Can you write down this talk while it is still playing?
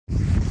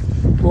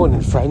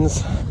Morning,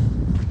 friends.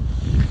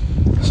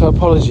 So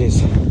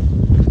apologies,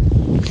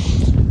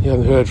 you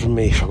haven't heard from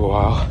me for a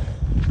while,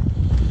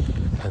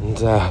 and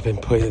I've been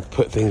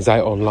put things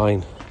out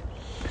online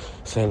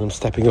saying I'm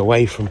stepping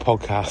away from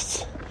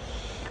podcasts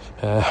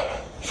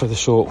for the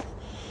short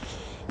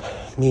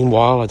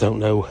meanwhile. I don't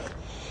know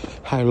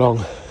how long,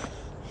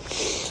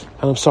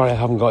 and I'm sorry I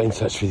haven't got in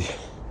touch with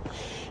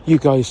you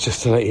guys.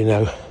 Just to let you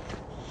know,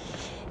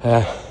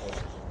 I've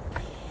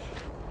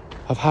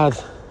had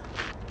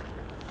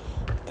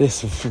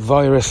this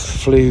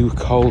virus flu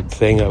cold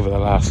thing over the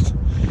last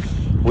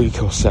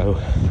week or so,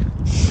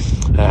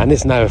 and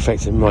it's now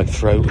affecting my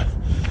throat,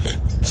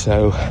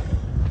 so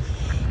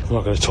I'm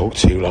not going to talk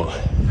too long.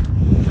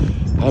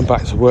 I'm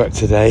back to work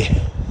today.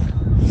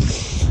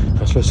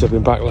 I'm supposed to have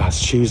been back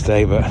last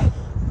Tuesday, but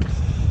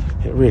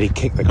it really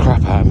kicked the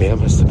crap out of me, I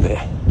must admit,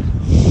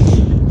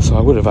 so I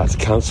would have had to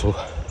cancel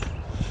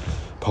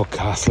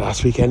podcast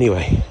last week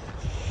anyway.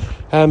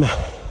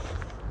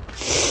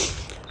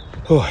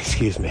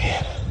 Excuse me.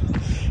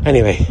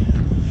 Anyway,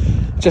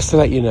 just to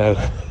let you know,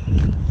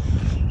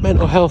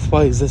 mental health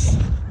wise,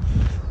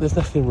 there's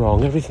nothing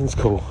wrong, everything's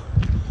cool,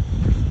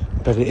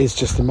 but it is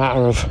just a matter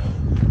of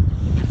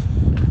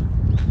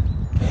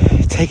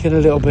taking a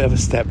little bit of a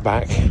step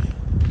back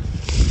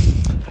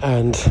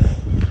and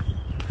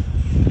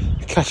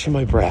catching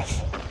my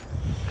breath.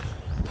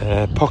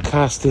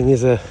 Podcasting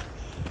is a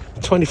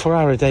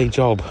 24-hour a day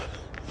job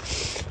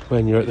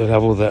when you're at the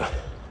level that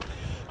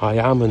I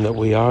am and that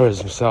we are,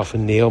 as myself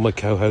and Neil, my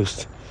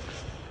co-host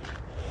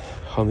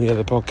on the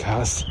other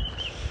podcast.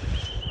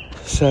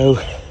 So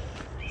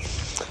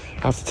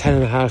after 10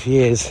 and a half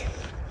years,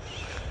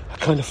 I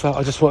kind of felt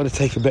I just wanted to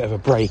take a bit of a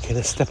break and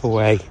a step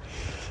away,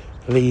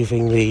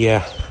 leaving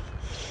the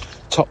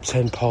top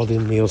 10 pod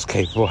in Neil's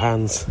capable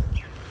hands,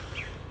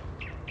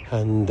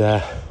 and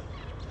I'm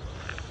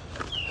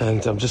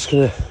just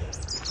going to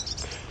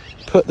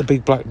put the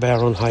Big Black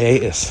Bear on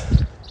hiatus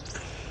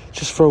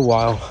just for a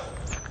while,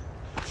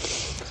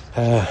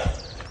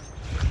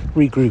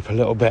 regroup a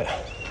little bit,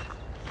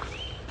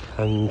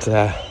 and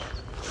it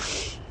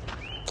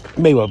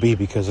may well be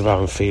because of how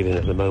I'm feeling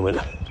at the moment.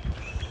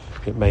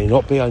 It may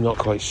not be, I'm not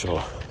quite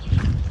sure.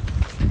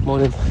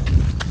 Morning.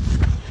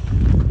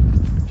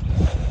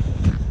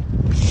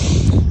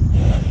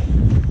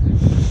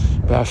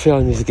 But I feel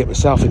I need to get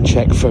myself in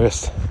check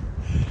first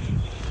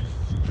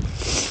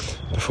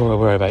before I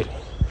worry about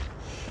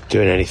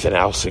doing anything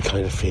else. It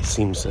kind of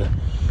seems a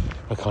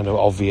kind of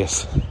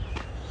obvious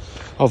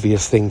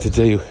thing to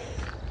do.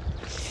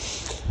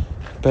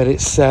 But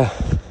it's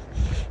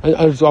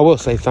I will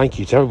say thank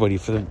you to everybody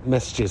for the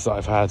messages that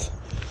I've had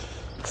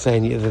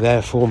saying they're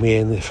there for me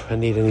and if I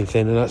need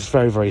anything, and that's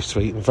very, very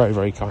sweet and very,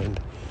 very kind.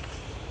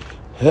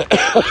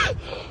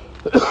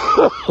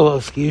 Oh,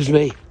 excuse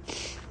me.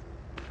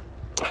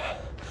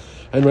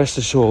 And rest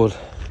assured,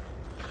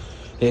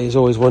 it is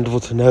always wonderful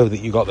to know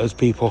that you got those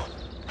people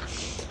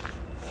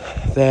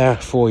there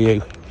for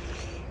you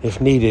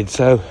if needed.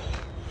 So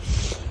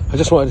I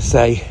just wanted to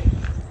say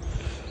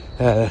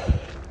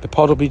the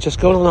pod will be just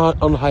going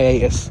on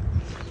hiatus,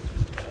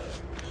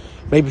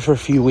 maybe for a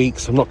few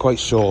weeks, I'm not quite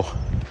sure,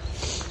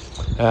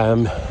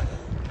 and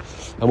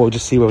we'll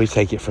just see where we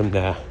take it from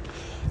there.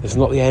 It's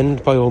not the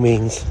end by all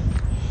means,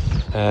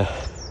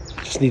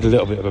 just need a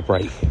little bit of a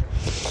break.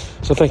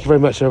 So thank you very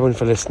much everyone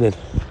for listening,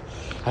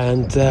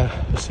 and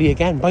I'll see you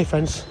again. Bye,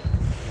 friends.